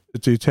the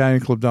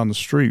Italian club down the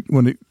street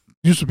when it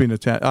used to be an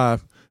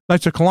Italian.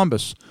 Knights of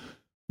Columbus,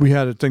 we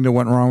had a thing that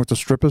went wrong with the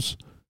strippers,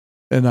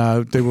 and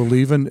they were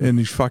leaving, and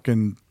he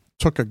fucking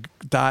took a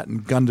dart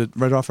and gunned it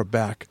right off her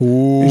back.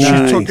 Ooh. And she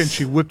Nice. took and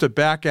she whipped it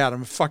back at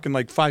him, fucking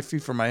like 5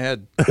 feet from my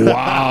head.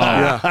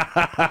 Wow.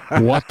 Yeah,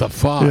 What the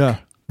fuck? yeah.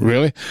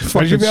 Really? Fucking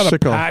Imagine if you had a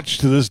sicko. patch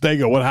to this day.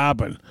 Go, what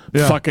happened?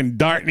 Yeah. Fucking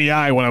dart in the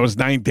eye when I was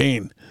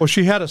 19. Well,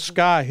 she had a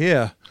scar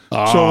here, so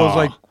it was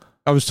like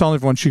I was telling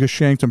everyone she got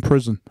shanked in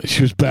prison.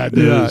 She was bad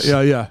Yeah, news.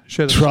 yeah.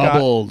 She had a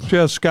Troubled. Scar, she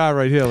had a scar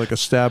right here, like a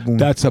stab wound.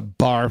 That's a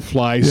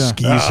barfly Yeah.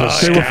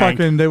 skeezer They were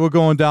skank. they were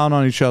going down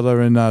on each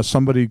other, and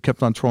somebody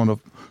kept on throwing a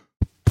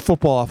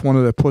football off one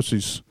of their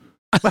pussies,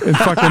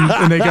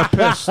 and they got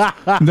pissed.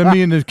 And then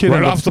me and the kid,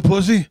 Right off the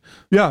pussy?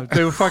 yeah,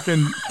 they were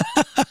fucking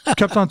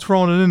kept on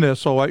throwing it in there.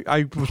 So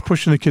I was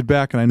pushing the kid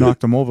back, and I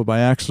knocked him over by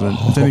accident.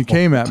 Then he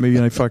came at me,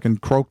 and I fucking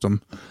croaked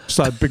him.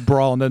 Started a big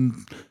brawl, and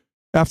then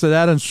after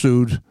that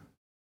ensued,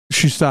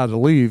 she started to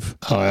leave,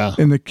 Oh, yeah.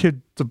 and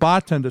the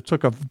bartender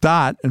took a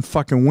dart and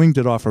fucking winged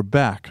it off her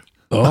back.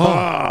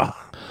 Oh.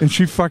 And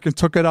she fucking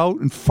took it out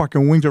and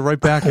fucking winged it right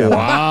back at me.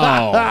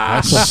 Wow.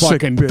 That's a Sick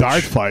fucking bitch.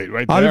 dart fight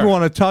right there. I don't even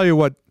want to tell you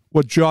what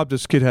job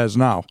this kid has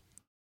now.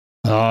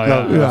 Oh,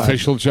 yeah. Yeah.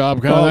 Official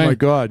job kind of Oh thing? my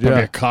God, Maybe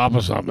yeah. a cop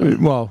or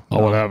something. Well,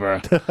 Or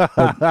whatever.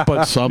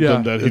 but Something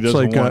yeah, that he it's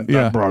doesn't like, want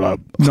that brought up.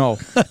 No,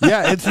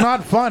 Yeah, it's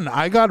not fun.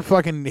 I got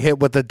fucking hit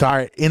with a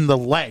dart in the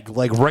leg,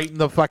 like right in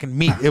the fucking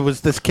meat. It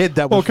was this kid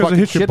that was well, because fucking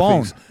it hit your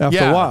bone shit-faced. after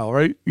Yeah. a while,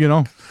 right? You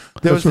know,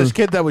 There was That's this what-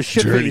 kid that was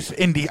shit-faced.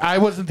 I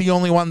wasn't the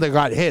only one that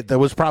got hit. There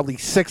was probably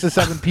 6 or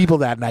 7 people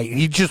that night.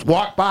 He just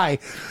walked by.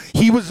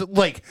 He was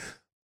like,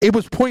 it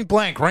was point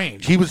blank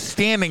range. He was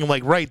standing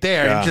like right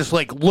there Yeah. and just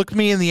like looked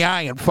me in the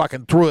eye and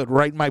fucking threw it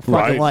right in my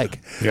fucking leg.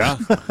 Yeah.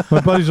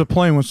 My buddies are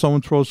playing when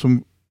someone throws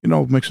some,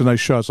 makes a nice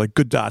shot. It's like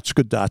good dots,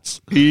 good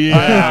dots.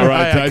 Yeah,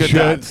 right. That good shit.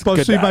 dots. But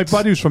Good see, my dots.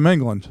 buddy was from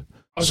England.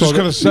 I was just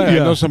going to say, I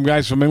yeah. know some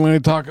guys from England who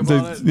talk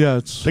about it. Yeah,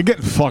 it's. They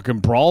get fucking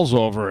brawls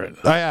over it.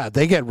 Oh yeah,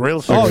 they get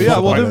real. Oh yeah,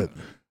 well, fucking- then-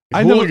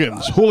 I know.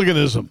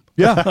 Hooliganism.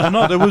 Yeah, I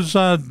know. There was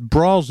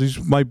brawls.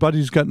 My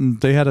buddies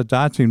they had a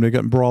dot team. They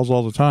got in brawls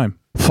all the time.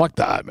 Fuck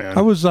that, man.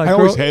 I was. I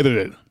always hated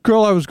it.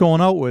 Girl I was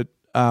going out with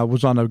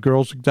was on a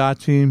girls' dot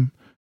team,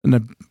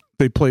 and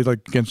they played like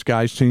against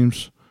guys'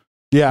 teams.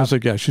 I yeah. was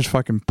like, yeah, she's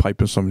fucking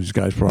piping some of these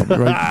guys probably,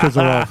 right? Because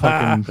they're all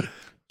fucking.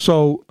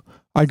 So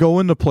I go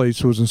in the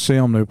place. It was in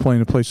Salem. They were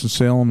playing a place in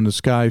Salem, and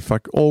this guy,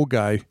 old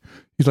guy,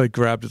 he's like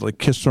grabbed it, like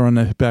kissed her on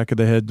the back of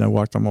the head, and I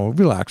walked him over.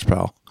 Relax,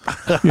 pal.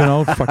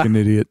 Fucking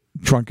idiot,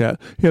 drunk at.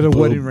 He had a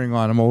wedding ring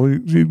on him. Oh,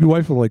 your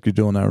wife will like you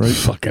doing that, right?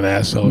 Fucking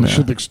asshole. Yeah. Should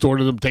have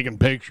extorted him taking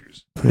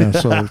pictures. Yeah.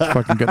 So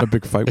fucking getting a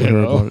big fight with You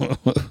her know? about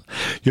it.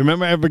 You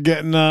remember ever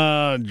getting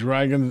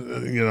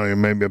dragging,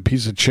 maybe a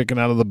piece of chicken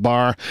out of the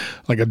bar,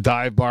 like a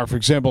dive bar, for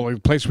example, like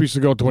the place we used to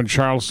go to in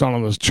Charlestown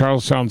on this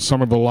Charlestown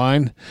Summer of the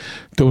Line.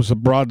 There was a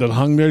broad that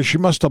hung there. She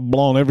must have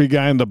blown every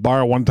guy in the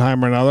bar one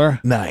time or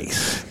another.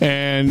 Nice.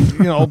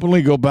 And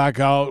openly go back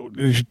out,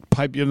 she'd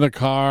pipe you in the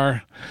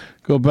car.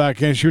 Go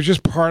back in. She was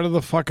just part of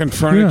the fucking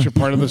furniture,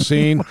 part of the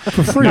scene.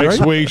 For free, Next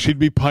right? week, she'd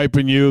be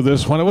piping you.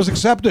 This one, it was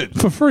accepted.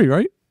 For free,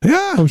 right?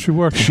 Yeah. Oh, she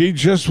worked. She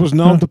just was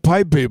known to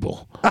pipe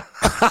people.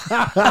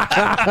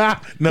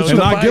 No, And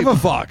not give a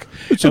fuck.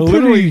 It's a And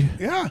literally,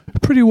 pretty, yeah.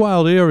 pretty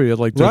wild area,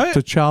 like Right?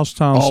 the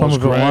Charlestown Oh, it was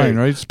Somerville great. line,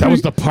 right? It's That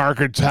was pretty- the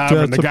Parker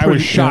Tavern. That's The a guy was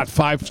pretty- shot yeah.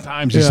 5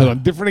 times, he Yeah. said,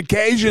 on different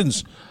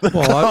occasions.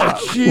 Well,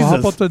 how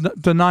about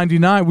the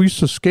 99? We used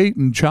to skate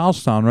in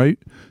Charlestown, right?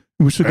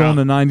 We used to go Yeah. in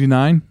the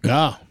 99.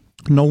 Yeah.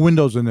 No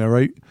windows in there,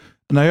 right?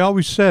 And I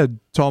always sat in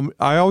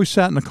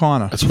the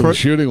corner. That's what the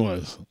shooting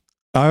was.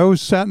 I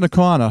always sat in the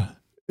corner,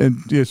 and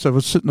yes, I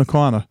would sit in the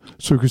corner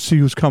so we could see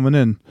who's coming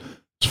in.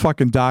 It's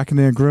fucking dark in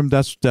there, grim.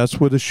 That's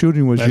where the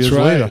shooting was That's years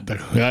right. later.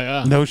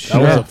 Yeah. No That shit.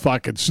 was a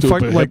fucking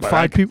stupid hit, Like but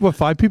 5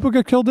 people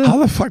got killed in. How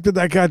the fuck did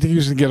that guy think he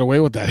was going to get away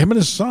with that? Him and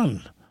his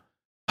son.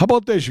 How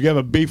about this? You have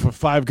a beef with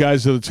 5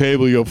 guys at the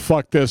table. You go,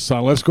 fuck this,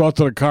 son. Let's go out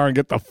to the car and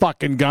get the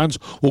fucking guns.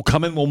 We'll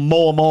come in, we'll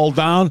mow them all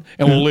down,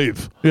 and we'll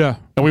leave. Yeah,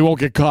 And we won't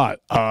get caught.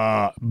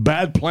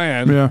 Bad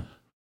plan. yeah.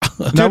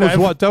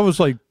 That was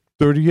like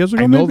 30 years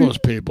ago. I know maybe? those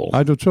people.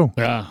 I do too.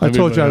 Yeah. I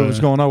told you I was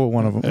going out with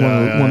one of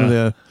them, one of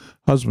their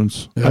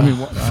husbands. Yeah. I mean,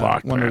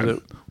 Fuck, one man.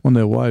 of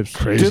their wives.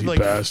 Crazy Dude, like,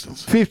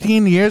 bastards.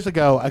 15 years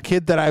ago, a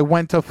kid that I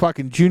went to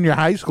fucking junior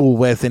high school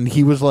with, and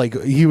he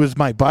was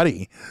my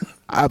buddy.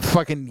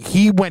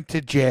 He went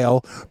to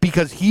jail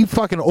because he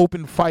fucking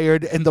opened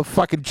fired in the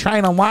fucking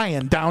China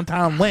Lion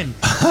downtown Lynn.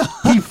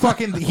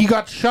 he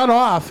got shut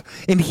off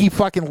and he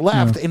fucking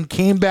left and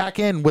came back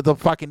in with a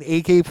fucking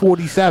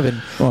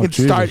AK-47 Oh, and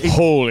Jesus. started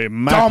Holy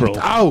mackerel.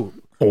 dumped out.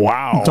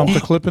 Wow. Dump the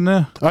clip in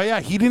there. Oh yeah,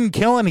 he didn't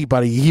kill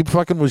anybody. He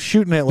fucking was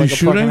shooting it like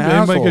He's a fucking shooting. asshole.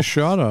 Anybody get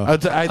shot?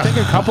 I think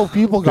a couple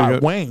people got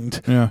got-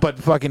 winged, Yeah. but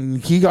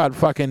he got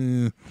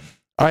fucking.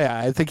 Oh yeah,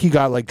 I think he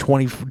got like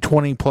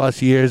 20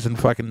 plus years in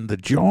fucking the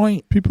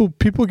joint.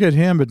 People get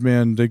hammered,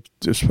 man. They,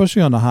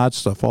 especially on the hard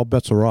stuff. All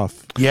bets are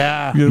off.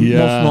 Yeah, The Yeah.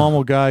 most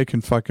normal guy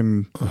can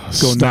fucking go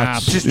Snap.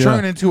 nuts. just yeah.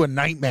 turn into a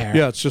nightmare.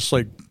 Yeah, it's just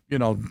like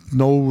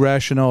no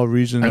rationale or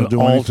reason to An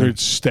do altered anything.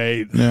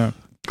 state. Yeah.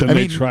 Then I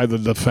they mean- tried the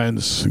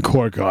defense in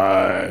court. Go,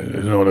 I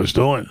didn't know what I was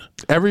doing.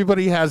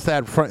 Everybody has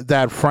that friend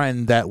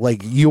that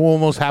like you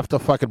almost have to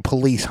fucking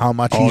police how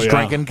much Oh, he's yeah.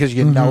 drinking because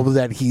you know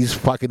that he's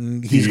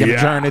gonna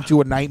Yeah. turn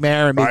into a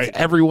nightmare and make Right.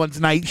 everyone's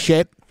night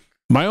shit.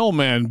 My old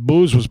man,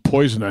 booze was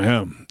poison to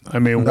him. I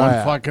mean, one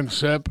yeah. fucking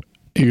sip,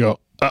 you go,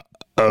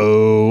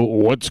 uh-oh,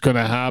 what's going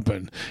to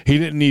happen? He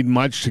didn't need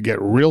much to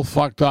get real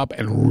fucked up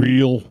and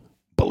real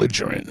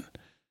belligerent.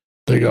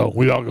 They go,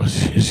 we all go,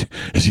 is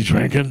he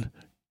drinking?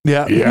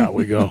 Yeah, Yeah,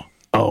 we go,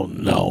 oh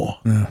no.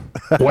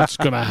 What's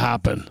going to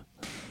happen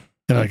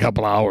in a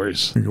couple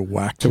hours? You get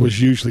whacked. It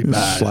was usually It's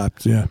bad.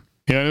 slapped. Yeah.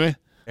 You know what I mean?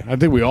 I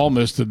think we all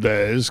missed the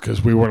days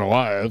because we weren't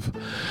alive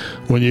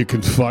when you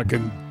could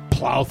fucking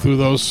plow through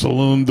those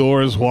saloon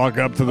doors, walk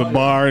up to the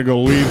bar, and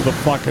go leave the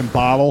fucking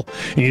bottle,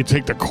 and you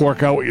take the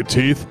cork out with your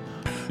teeth.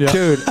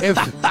 dude.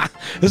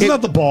 Isn't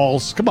that the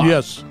balls? Come on.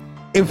 Yes.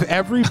 If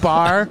every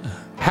bar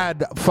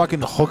had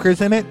fucking hookers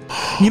in it.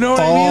 You know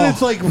what I mean?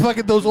 It's like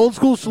fucking those old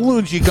school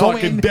saloons. You go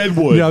Fucking in.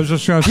 Deadwood. Yeah, I was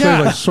just going to say,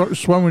 Yeah. like,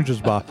 Swearinger's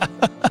bar.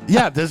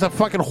 Yeah, there's a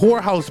fucking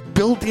whorehouse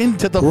built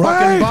into the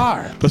fucking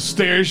bar. The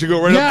stairs, you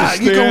go right Yeah, up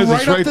the you stairs. go right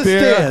it's up right the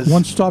there. stairs.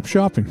 One-stop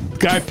shopping.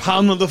 Guy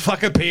pounding the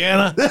fucking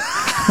piano.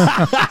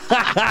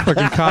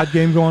 Fucking card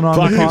game going on in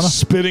the Fucking corner.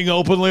 spitting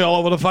openly all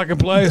over the fucking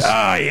place.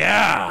 Oh,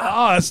 yeah.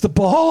 Oh, that's the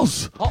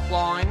balls.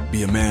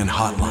 Be a Man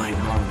hotline.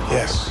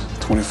 Yes,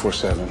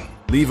 24/7.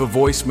 Leave a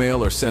voicemail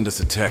or send us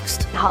a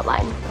text.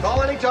 Hotline.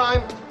 Call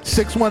anytime.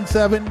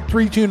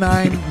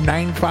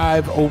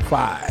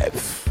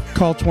 617-329-9505.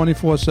 Call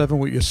 24/7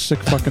 with your sick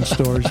fucking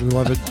stories. We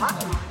love it.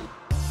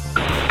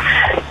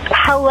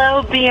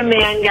 Hello, Be a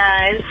Man,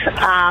 guys.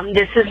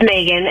 This is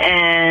Megan,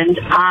 and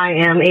I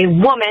am a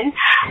woman,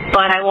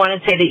 but I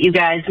want to say that you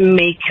guys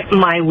make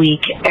my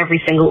week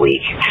every single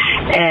week,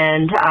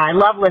 and I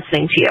love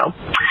listening to you.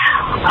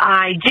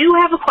 I do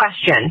have a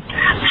question.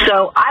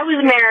 So I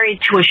was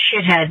married to a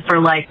shithead for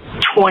like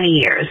 20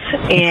 years,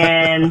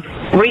 and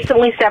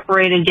recently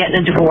separated, getting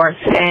a divorce,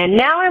 and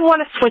now I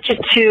want to switch it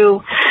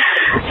to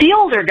the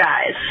older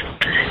guys.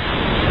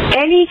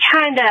 Any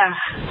kind of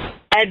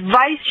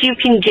advice you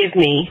can give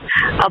me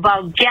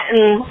about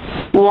getting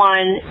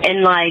one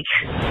and, like,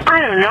 I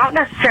don't know, not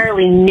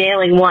necessarily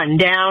nailing one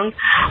down,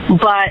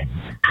 but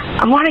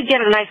I want to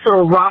get a nice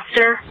little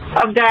roster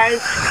of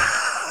guys,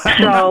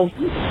 so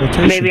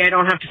maybe I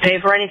don't have to pay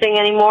for anything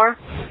anymore,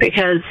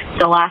 because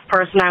the last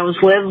person I was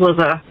with was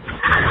a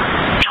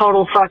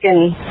total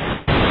fucking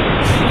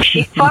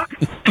sheep fuck.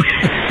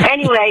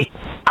 Anyway,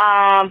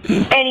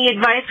 any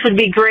advice would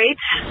be great.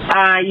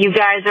 You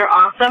guys are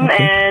awesome,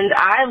 and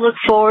I look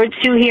forward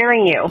to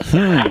hearing you.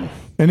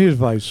 Any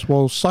advice?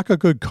 Well, suck a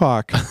good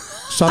cock.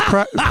 Stop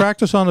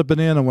practice on a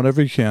banana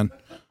whenever you can.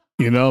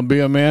 You know, Be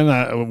a Man,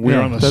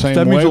 we're on the same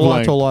that means a lot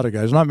wavelength. to a lot of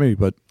guys. Not me,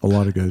 but a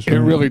lot of guys. It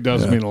really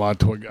does mean a lot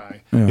to a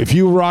guy. Yeah. If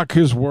you rock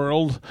his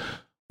world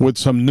with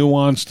some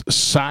nuanced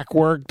sack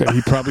work that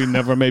he probably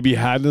never maybe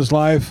had in his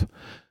life,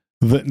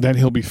 then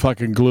he'll be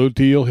fucking glued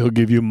to you. He'll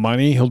give you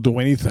money. He'll do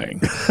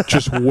anything.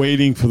 Just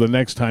waiting for the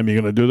next time you're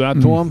going to do that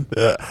to him.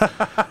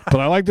 But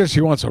I like this.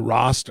 He wants a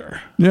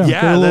roster. Yeah,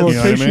 Yeah, get a little that's- you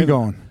know what I rotation mean?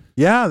 going.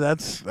 Yeah,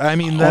 that's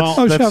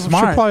Oh, that's should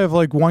smart. probably have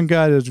like one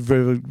guy that's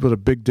with a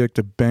big dick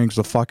that bangs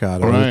the fuck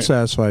out of her. Right. That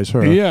satisfies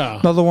her.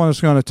 Yeah. Another one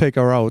that's going to take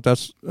her out.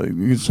 That's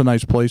it's a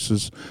nice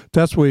places.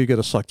 That's where you get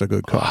to suck the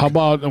good cock. How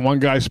about one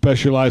guy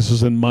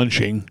specializes in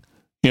munching?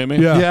 You know what I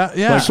mean? Yeah.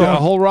 Yeah. Like a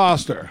whole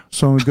roster.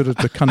 Someone good at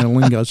the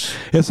cunnilingus.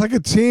 It's like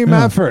a team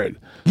effort.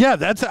 Yeah,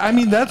 that's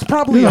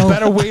probably a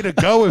better way to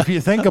go if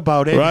you think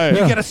about it. Right.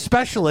 You Yeah. get a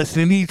specialist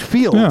in each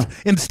field Yeah.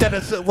 instead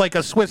of like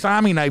a Swiss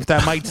Army knife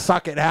that might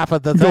suck at half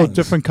of the Go things. with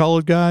different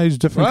colored guys,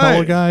 different Right.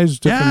 color guys,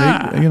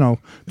 different Yeah.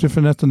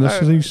 different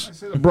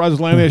ethnicities. Bros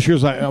land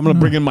issues. I'm going to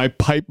bring in my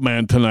pipe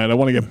man tonight. I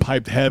want to get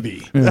piped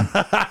heavy. I'm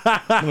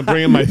going to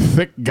bring in my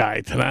thick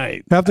guy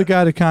tonight. Have the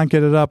guy that can't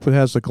get it up, who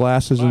has the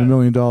glasses and $1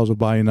 million of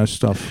buying that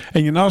stuff.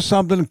 And you know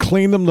something?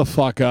 Clean them the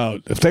fuck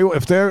out. If they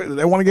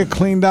want to get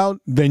cleaned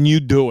out, then you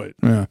do it.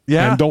 Yeah.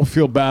 Yeah. And don't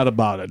feel bad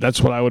about it.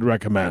 That's what I would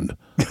recommend.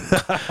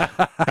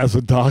 As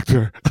a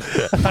doctor.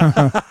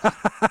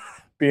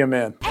 Be a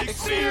man.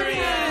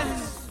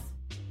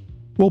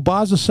 Well,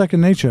 bars are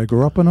second nature. I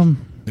grew up in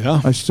them.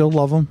 Yeah. I still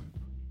love them.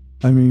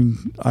 I mean,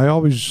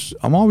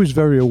 I'm always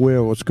very aware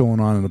of what's going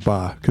on in the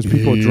bar because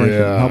people are drinking.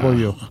 Yeah. How about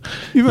you?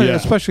 Even Yeah.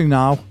 especially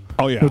now.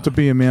 Oh, yeah. With the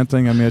Be a Man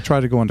thing. I mean, I try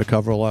to go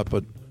undercover a lot,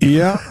 but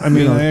Yeah, I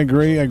mean, You know. I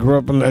agree. I grew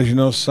up in, as you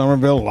know,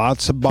 Somerville,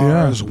 lots of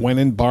bars, went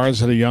in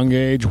bars at a young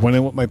age, went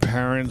in with my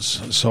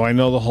parents, so I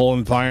know the whole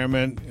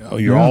environment.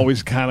 You're Yeah.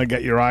 always kind of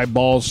got your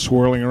eyeballs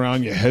swirling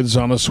around, your head's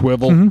on a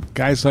swivel. Mm-hmm.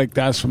 Guys like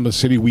that's from the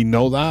city, we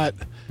know that.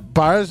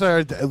 Bars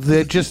they're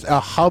just a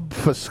hub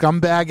for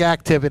scumbag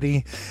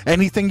activity.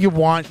 Anything you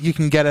want, you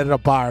can get at a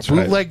bar. right.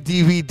 Bootleg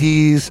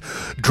DVDs,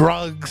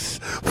 drugs,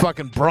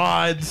 fucking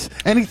broads,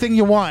 anything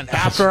you want.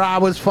 After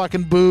hours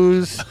fucking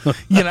booze.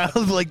 You know,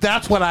 like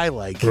that's what I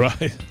like.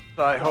 Right.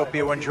 I hope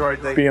you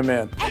enjoyed the Be a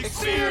Man.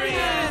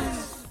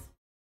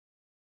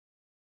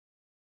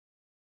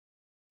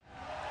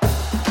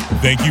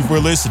 Thank you for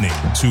listening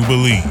to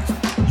Believe.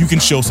 You can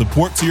show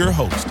support to your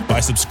host by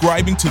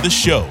subscribing to the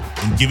show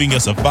and giving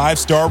us a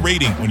 5-star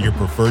rating on your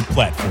preferred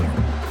platform.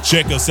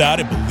 Check us out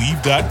at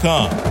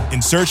Believe.com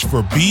and search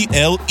for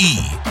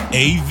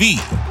BLEAV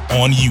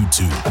on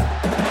YouTube.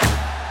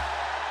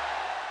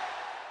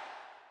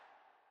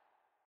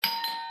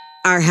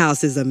 Our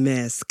house is a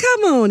mess.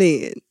 Come on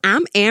in.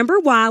 I'm Amber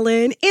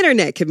Wallen,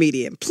 internet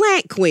comedian,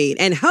 plant queen,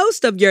 and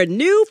host of your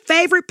new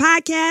favorite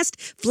podcast,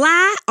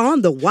 Fly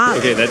on the Wall.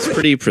 Okay, that's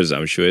pretty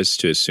presumptuous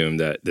to assume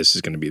that this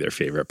is going to be their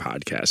favorite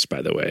podcast,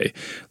 by the way.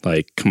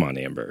 Like, come on,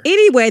 Amber.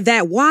 Anyway,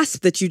 that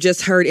wasp that you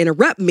just heard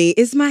interrupt me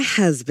is my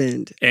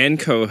husband.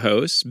 And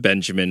co-host,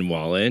 Benjamin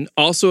Wallen,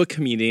 also a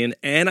comedian,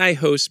 and I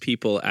host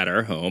people at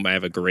our home. I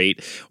have a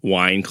great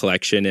wine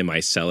collection in my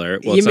cellar.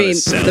 Well, You it's not a mean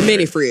cellar. the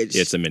mini fridge?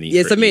 Yeah, it's a mini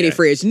It's a fridge, mini yeah.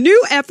 fridge. New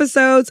New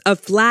episodes of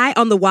Fly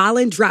on the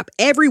Wallin drop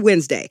every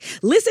Wednesday.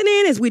 Listen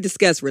in as we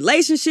discuss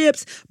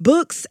relationships,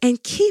 books,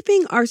 and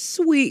keeping our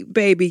sweet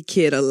baby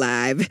kid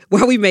alive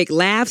while we make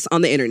laughs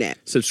on the internet.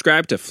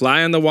 Subscribe to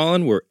Fly on the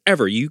Wallin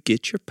wherever you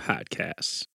get your podcasts.